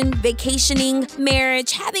education, vacationing,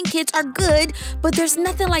 marriage, having kids are good, but there's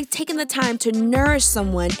nothing like taking the time to nourish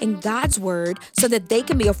someone in God's word so that they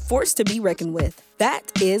can be a force to be reckoned with. That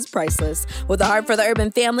is priceless. With a heart for the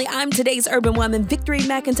urban family, I'm today's urban woman, Victory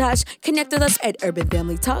McIntosh. Connect with us at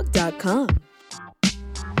urbanfamilytalk.com.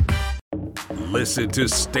 Listen to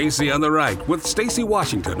Stacy on the Right with Stacy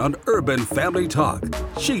Washington on Urban Family Talk.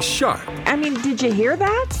 She's sharp. I mean, did you hear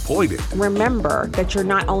that? Pointed. Remember that you're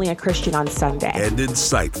not only a Christian on Sunday. And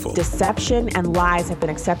insightful. Deception and lies have been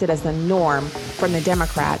accepted as the norm from the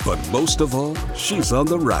Democrats. But most of all, she's on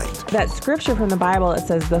the right. That scripture from the Bible, it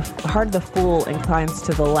says the heart of the fool inclines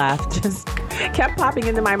to the left, just kept popping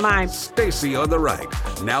into my mind. Stacy on the Right.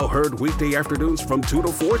 Now heard weekday afternoons from 2 to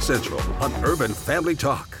 4 Central on Urban Family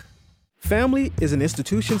Talk. Family is an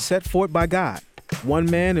institution set forth by God, one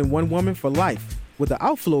man and one woman for life, with the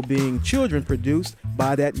outflow being children produced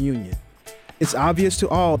by that union. It's obvious to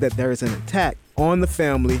all that there is an attack on the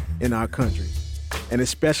family in our country, and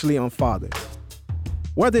especially on fathers.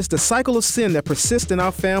 Whether it's the cycle of sin that persists in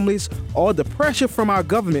our families or the pressure from our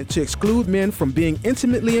government to exclude men from being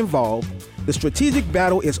intimately involved, the strategic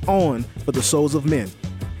battle is on for the souls of men.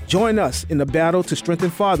 Join us in the battle to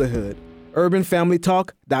strengthen fatherhood.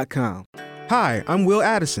 UrbanFamilyTalk.com. Hi, I'm Will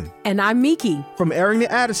Addison. And I'm Miki. From Airing the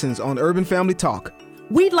Addisons on Urban Family Talk.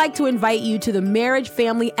 We'd like to invite you to the Marriage,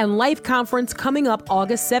 Family, and Life Conference coming up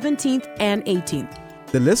August 17th and 18th.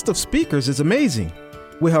 The list of speakers is amazing.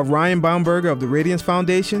 We have Ryan Baumberger of the Radiance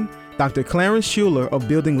Foundation, Dr. Clarence Schuler of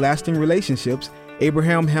Building Lasting Relationships,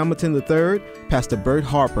 Abraham Hamilton III, Pastor Bert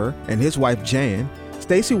Harper and his wife Jan,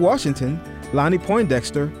 Stacy Washington, Lonnie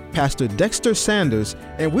Poindexter, Pastor Dexter Sanders,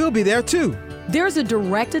 and we'll be there too. There's a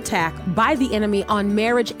direct attack by the enemy on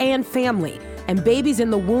marriage and family, and babies in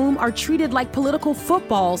the womb are treated like political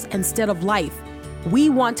footballs instead of life. We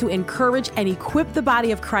want to encourage and equip the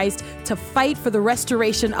body of Christ to fight for the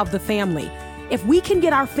restoration of the family. If we can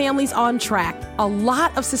get our families on track, a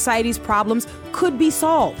lot of society's problems could be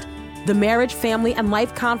solved. The Marriage, Family, and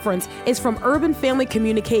Life Conference is from Urban Family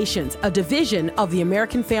Communications, a division of the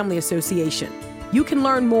American Family Association. You can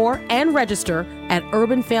learn more and register at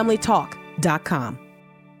urbanfamilytalk.com.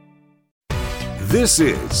 This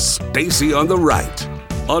is Stacy on the Right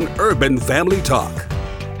on Urban Family Talk.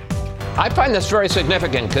 I find this very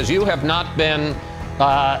significant because you have not been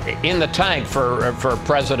in the tank for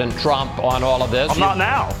President Trump on all of this. I'm not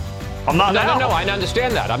now. I'm not now. No, I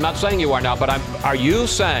understand that. I'm not saying you are now, but are you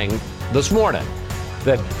saying this morning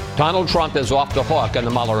that Donald Trump is off the hook in the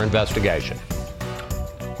Mueller investigation?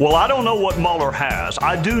 Well, I don't know what Mueller has.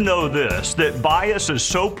 I do know this, that bias is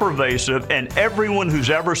so pervasive, and everyone who's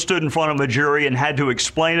ever stood in front of a jury and had to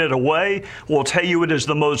explain it away will tell you it is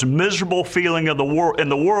the most miserable feeling in the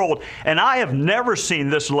world, and I have never seen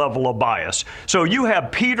this level of bias. So you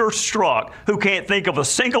have Peter Strzok, who can't think of a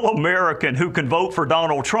single American who can vote for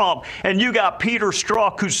Donald Trump, and you got Peter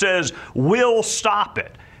Strzok who says, we'll stop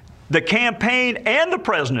it. The campaign and the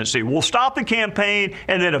presidency will stop the campaign,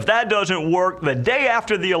 and then if that doesn't work, the day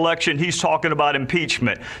after the election, he's talking about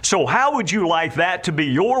impeachment. So how would you like that to be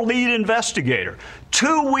your lead investigator?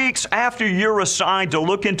 2 weeks after you're assigned to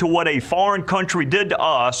look into what a foreign country did to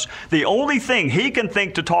us, the only thing he can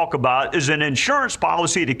think to talk about is an insurance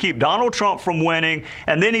policy to keep Donald Trump from winning,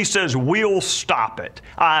 and then he says, we'll stop it.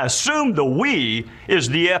 I assume the we is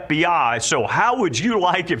the FBI, so how would you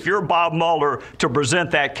like, if you're Bob Mueller, to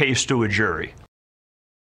present that case to a jury?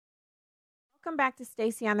 Welcome back to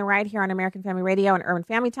Stacy on the Right here on American Family Radio and Urban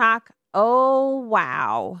Family Talk. oh,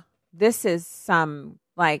 wow, this is some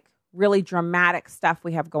like really dramatic stuff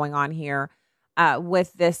we have going on here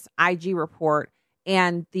with this IG report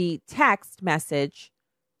and the text message,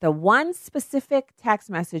 the one specific text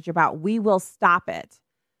message about "we will stop it"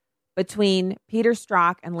 between Peter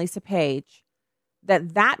Strzok and Lisa Page,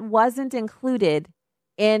 that wasn't included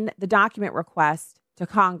in the document request to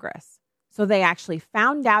Congress. So they actually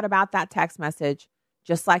found out about that text message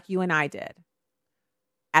just like you and I did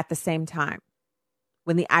at the same time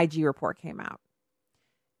when the IG report came out.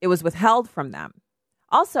 It was withheld from them.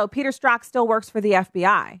 Also, Peter Strzok still works for the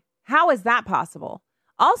FBI. How is that possible?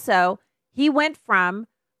 Also, he went from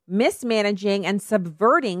mismanaging and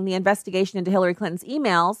subverting the investigation into Hillary Clinton's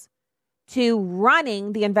emails to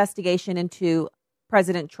running the investigation into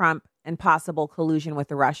President Trump and possible collusion with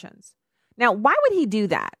the Russians. Now, why would he do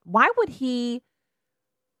that? Why would he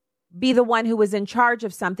be the one who was in charge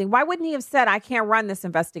of something? Why wouldn't he have said, I can't run this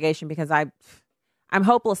investigation because I'm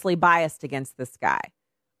hopelessly biased against this guy?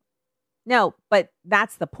 No, but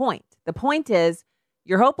that's the point. The point is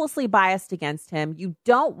you're hopelessly biased against him. You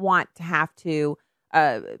don't want to have to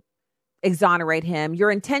exonerate him. Your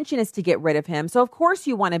intention is to get rid of him. So, of course,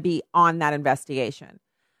 you want to be on that investigation.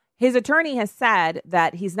 His attorney has said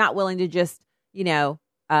that he's not willing to just,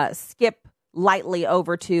 skip lightly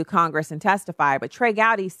over to Congress and testify. But Trey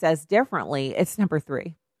Gowdy says differently. It's number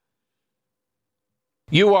 3.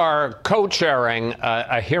 You are co-chairing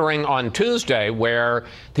a hearing on Tuesday where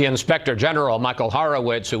the Inspector General, Michael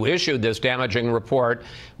Horowitz, who issued this damaging report,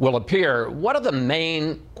 will appear. What are the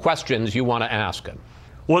main questions you want to ask him?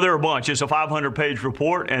 Well, there are a bunch. It's a 500-page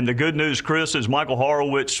report, and the good news, Chris, is Michael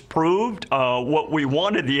Horowitz proved what we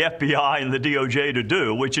wanted the FBI and the DOJ to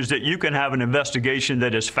do, which is that you can have an investigation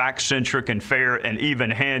that is fact-centric and fair and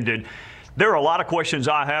even-handed. There are a lot of questions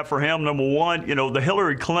I have for him. Number one, the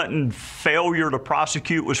Hillary Clinton failure to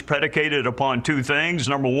prosecute was predicated upon 2 things.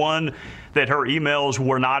 Number one, that her emails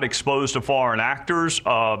were not exposed to foreign actors.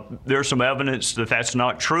 There's some evidence that that's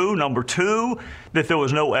not true. Number 2, that there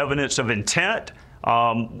was no evidence of intent.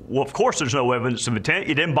 Well, of course, there's no evidence of intent.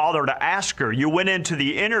 You didn't bother to ask her. You went into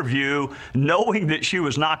the interview knowing that she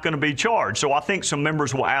was not going to be charged. So I think some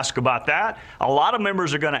members will ask about that. A lot of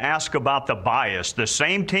members are going to ask about the bias. The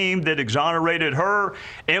same team that exonerated her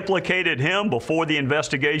implicated him before the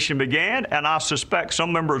investigation began. And I suspect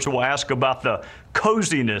some members will ask about the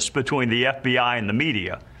coziness between the FBI and the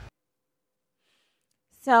media.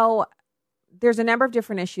 So there's a number of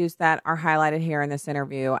different issues that are highlighted here in this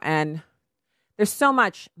interview. And there's so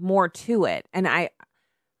much more to it. And I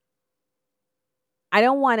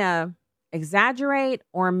don't want to exaggerate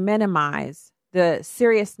or minimize the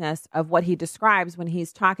seriousness of what he describes when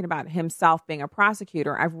he's talking about himself being a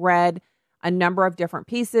prosecutor. I've read a number of different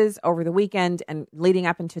pieces over the weekend and leading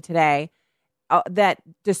up into today that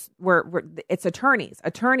just it's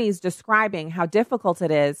attorneys describing how difficult it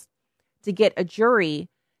is to get a jury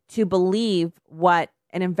to believe what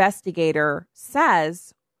an investigator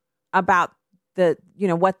says about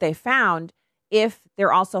what they found if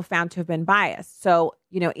they're also found to have been biased. So,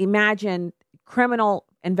 imagine criminal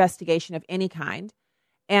investigation of any kind,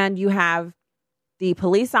 and you have the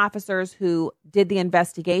police officers who did the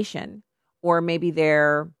investigation, or maybe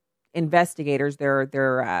they're investigators. They're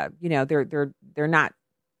not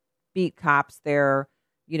beat cops. They're,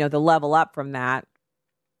 the level up from that.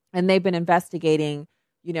 And they've been investigating,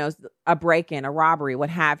 a break-in, a robbery, what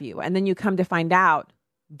have you. And then you come to find out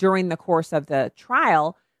during the course of the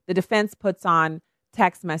trial, the defense puts on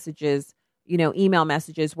text messages, email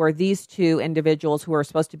messages where these 2 individuals who are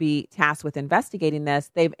supposed to be tasked with investigating this,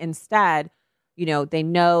 they've instead, they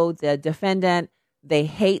know the defendant, they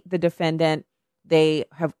hate the defendant, they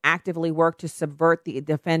have actively worked to subvert the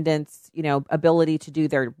defendant's, ability to do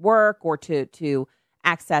their work or to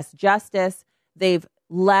access justice. They've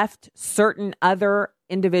left certain other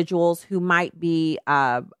individuals who might be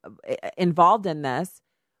involved in this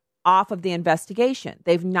off of the investigation.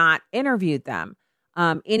 They've not interviewed them.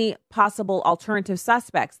 Any possible alternative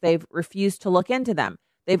suspects, they've refused to look into them.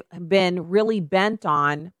 They've been really bent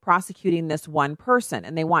on prosecuting this one person,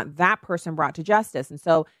 and they want that person brought to justice. And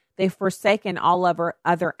so they've forsaken all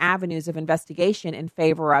other avenues of investigation in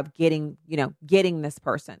favor of getting this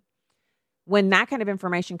person. When that kind of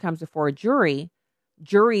information comes before a juries,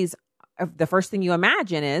 the first thing you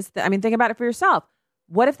imagine is, think about it for yourself.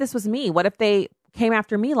 What if this was me? What if they came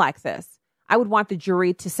after me like this? I would want the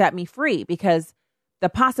jury to set me free, because the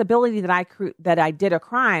possibility that I did a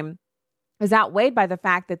crime is outweighed by the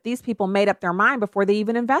fact that these people made up their mind before they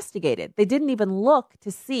even investigated. They didn't even look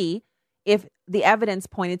to see if the evidence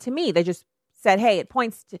pointed to me. They just said, hey, it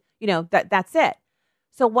points to, that's it.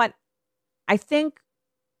 So what I think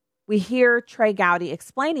we hear Trey Gowdy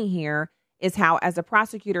explaining here is how, as a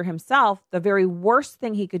prosecutor himself, the very worst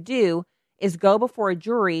thing he could do is go before a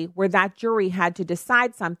jury where that jury had to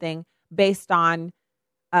decide something based on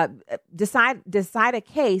decide a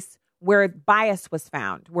case where bias was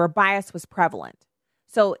found, where bias was prevalent.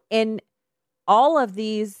 So in all of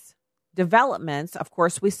these developments, of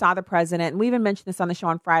course, we saw the president, and we even mentioned this on the show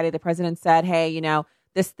on Friday. The president said, hey, you know,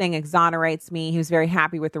 this thing exonerates me. He was very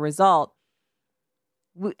happy with the result.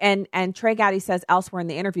 And Trey Gowdy says elsewhere in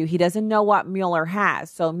the interview, he doesn't know what Mueller has.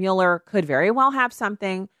 So Mueller could very well have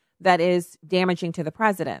something that is damaging to the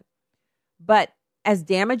president. But as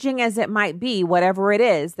damaging as it might be, whatever it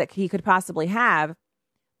is that he could possibly have,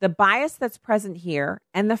 the bias that's present here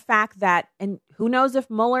and the fact that, and who knows if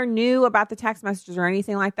Mueller knew about the text messages or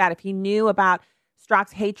anything like that, if he knew about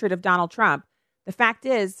Strzok's hatred of Donald Trump, the fact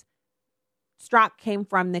is Strzok came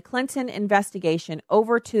from the Clinton investigation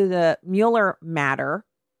over to the Mueller matter,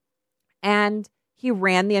 and he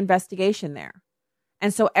ran the investigation there.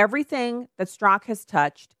 And so everything that Strzok has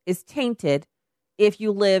touched is tainted if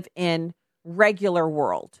you live in regular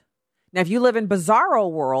world. Now, if you live in bizarro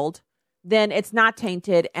world, then it's not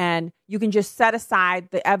tainted, and you can just set aside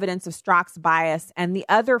the evidence of Strzok's bias and the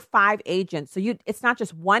other 5 agents. So it's not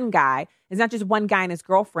just one guy. It's not just one guy and his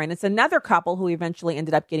girlfriend. It's another couple who eventually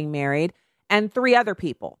ended up getting married and 3 other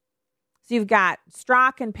people. So you've got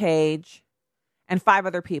Strzok and Page and 5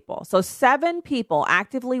 other people. So 7 people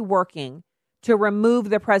actively working to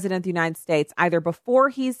remove the president of the United States, either before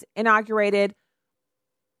he's inaugurated,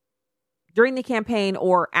 during the campaign,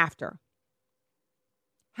 or after.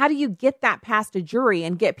 How do you get that past a jury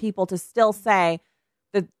and get people to still say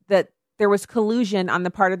that there was collusion on the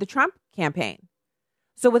part of the Trump campaign?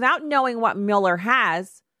 So without knowing what Mueller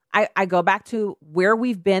has, I go back to where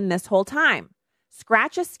we've been this whole time.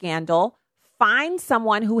 Scratch a scandal, find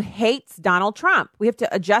someone who hates Donald Trump. We have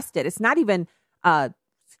to adjust it. It's not even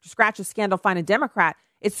scratch a scandal, find a Democrat.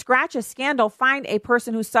 It's scratch a scandal, find a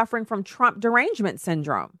person who's suffering from Trump derangement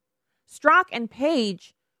syndrome. Strzok and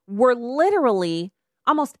Page were literally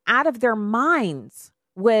almost out of their minds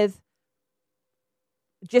with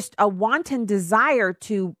just a wanton desire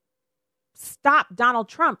to stop Donald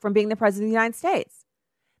Trump from being the president of the United States.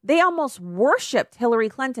 They almost worshiped Hillary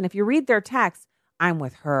Clinton. If you read their text, I'm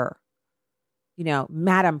with her. You know,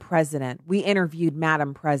 Madam President. We interviewed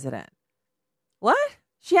Madam President. What?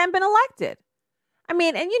 She hadn't been elected. I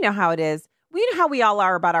mean, and you know how it is. We know how we all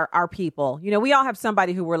are about our people. You know, we all have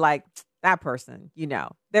somebody who we're like, that person, you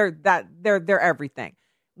know, they're everything.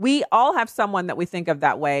 We all have someone that we think of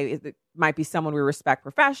that way. It might be someone we respect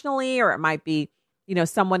professionally, or it might be, you know,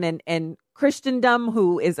 someone in Christendom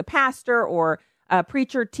who is a pastor or a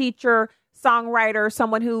preacher, teacher, songwriter,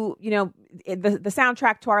 someone who, you know, the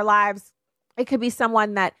soundtrack to our lives. It could be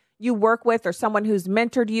someone that you work with, or someone who's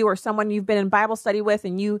mentored you, or someone you've been in Bible study with,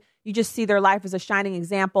 and you just see their life as a shining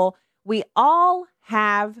example. We all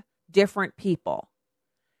have different people.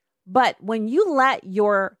 But when you let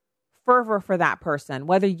your fervor for that person,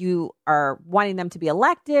 whether you are wanting them to be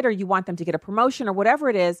elected or you want them to get a promotion or whatever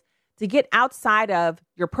it is, to get outside of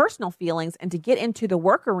your personal feelings and to get into the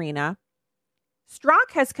work arena,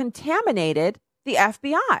 Strzok has contaminated the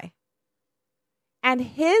FBI. And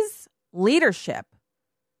his leadership,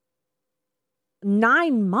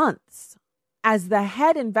 9 months as the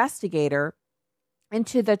head investigator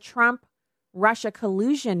into the Trump-Russia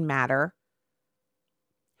collusion matter,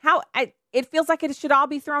 it feels like it should all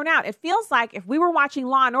be thrown out. It feels like if we were watching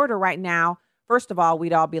Law and Order right now, first of all,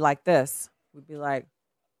 we'd all be like this. We'd be like,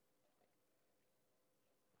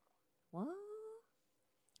 what?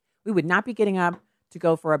 We would not be getting up to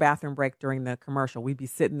go for a bathroom break during the commercial. We'd be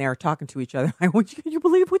sitting there talking to each other. Like, can you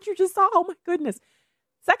believe what you just saw? Oh, my goodness.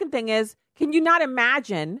 Second thing is, can you not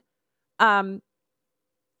imagine,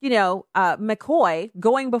 McCoy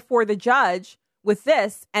going before the judge with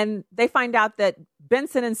this, and they find out that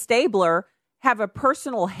Benson and Stabler have a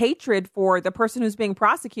personal hatred for the person who's being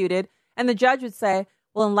prosecuted, and the judge would say,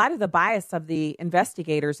 well, in light of the bias of the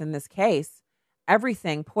investigators in this case,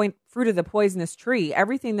 everything, fruit of the poisonous tree,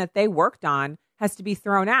 everything that they worked on has to be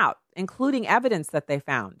thrown out, including evidence that they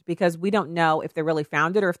found, because we don't know if they really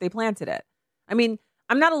found it or if they planted it. I mean,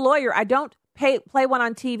 I'm not a lawyer. I don't play one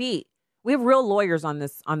on TV. We have real lawyers on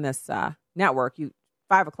this network.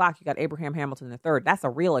 5 o'clock, you got Abraham Hamilton III. That's a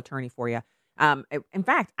real attorney for you. In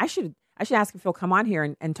fact, I should ask if he'll come on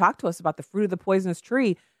here and talk to us about the fruit of the poisonous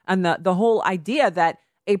tree and the whole idea that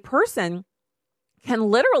a person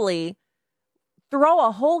can literally throw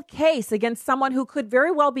a whole case against someone who could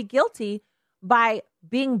very well be guilty by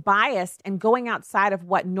being biased and going outside of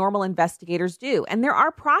what normal investigators do. And there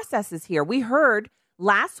are processes here. We heard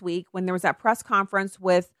last week when there was that press conference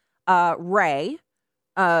with Wray,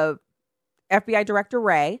 FBI Director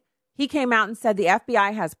Wray, he came out and said the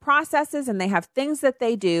FBI has processes and they have things that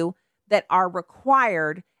they do that are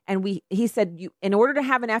required. And he said, in order to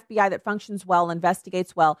have an FBI that functions well,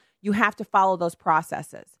 investigates well, you have to follow those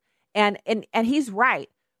processes. And he's right.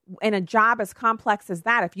 In a job as complex as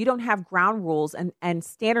that, if you don't have ground rules and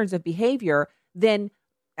standards of behavior, then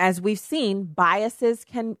as we've seen, biases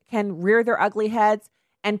can rear their ugly heads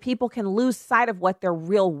and people can lose sight of what their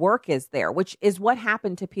real work is there, which is what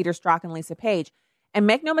happened to Peter Strzok and Lisa Page. And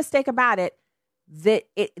make no mistake about it,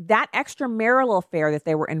 that extramarital affair that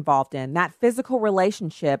they were involved in, that physical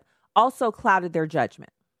relationship, also clouded their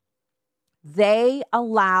judgment. They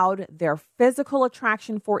allowed their physical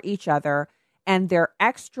attraction for each other and their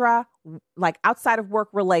extra, like outside of work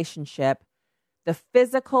relationship, the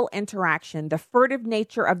physical interaction, the furtive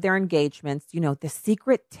nature of their engagements, the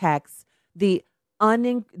secret texts, the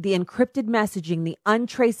encrypted messaging, the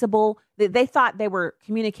untraceable, they thought they were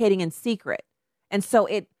communicating in secret. And so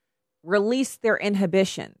it released their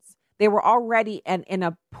inhibitions. They were already in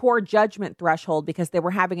a poor judgment threshold because they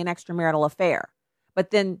were having an extramarital affair.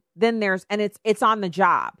 But then there's, and it's on the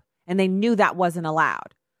job, and they knew that wasn't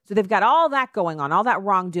allowed. So they've got all that going on, all that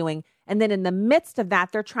wrongdoing. And then in the midst of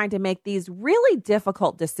that, they're trying to make these really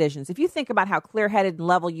difficult decisions. If you think about how clear-headed and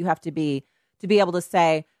level you have to be able to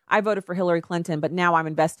say, I voted for Hillary Clinton, but now I'm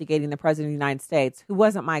investigating the president of the United States, who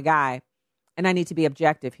wasn't my guy, and I need to be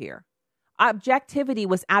objective here. Objectivity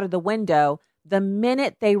was out of the window the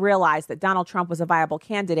minute they realized that Donald Trump was a viable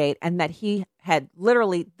candidate and that he had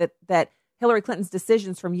literally, that Hillary Clinton's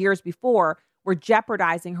decisions from years before were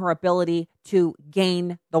jeopardizing her ability to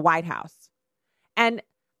gain the White House. And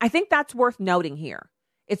I think that's worth noting here.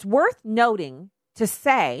 It's worth noting to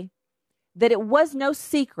say that it was no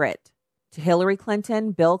secret to Hillary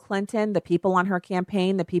Clinton, Bill Clinton, the people on her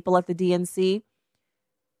campaign, the people at the DNC,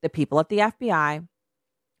 the people at the FBI.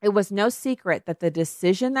 It was no secret that the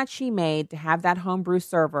decision that she made to have that homebrew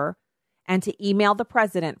server and to email the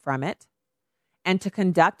president from it and to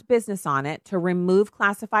conduct business on it, to remove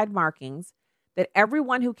classified markings, that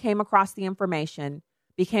everyone who came across the information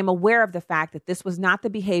became aware of the fact that this was not the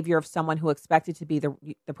behavior of someone who expected to be the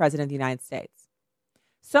president of the United States.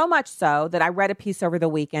 So much so that I read a piece over the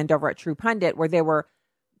weekend over at True Pundit where they were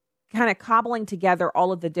kind of cobbling together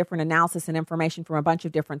all of the different analysis and information from a bunch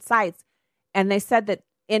of different sites. And they said that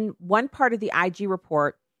in one part of the IG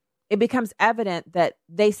report, it becomes evident that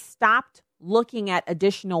they stopped looking at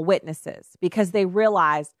additional witnesses because they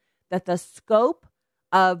realized that the scope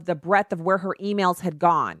of the breadth of where her emails had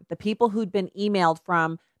gone, the people who'd been emailed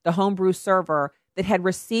from the homebrew server that had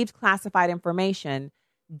received classified information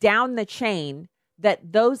down the chain,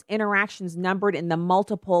 that those interactions numbered in the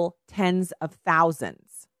multiple tens of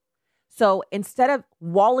thousands. So instead of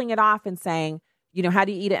walling it off and saying, how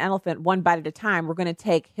do you eat an elephant one bite at a time? We're going to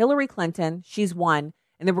take Hillary Clinton, she's one,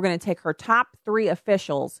 and then we're going to take her top 3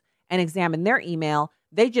 officials and examine their email.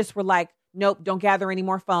 They just were like, nope, don't gather any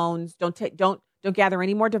more phones, don't gather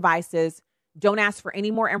any more devices, don't ask for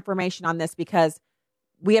any more information on this because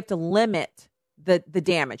we have to limit the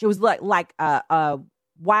damage. It was like a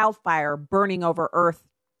wildfire burning over Earth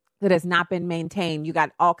that has not been maintained. You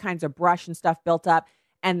got all kinds of brush and stuff built up,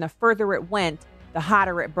 and the further it went, the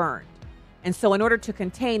hotter it burned. And so in order to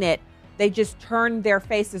contain it, they just turned their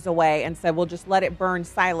faces away and said, we'll just let it burn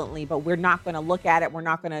silently, but we're not going to look at it. We're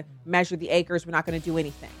not going to measure the acres. We're not going to do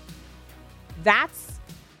anything. That's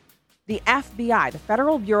the FBI, the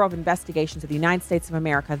Federal Bureau of Investigations of the United States of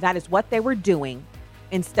America. That is what they were doing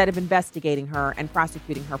instead of investigating her and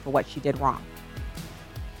prosecuting her for what she did wrong.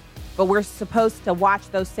 But we're supposed to watch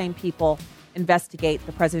those same people investigate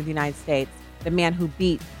the President of the United States, the man who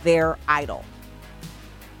beat their idol.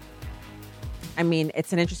 I mean,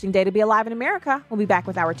 it's an interesting day to be alive in America. We'll be back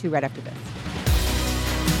with Hour 2 right after this.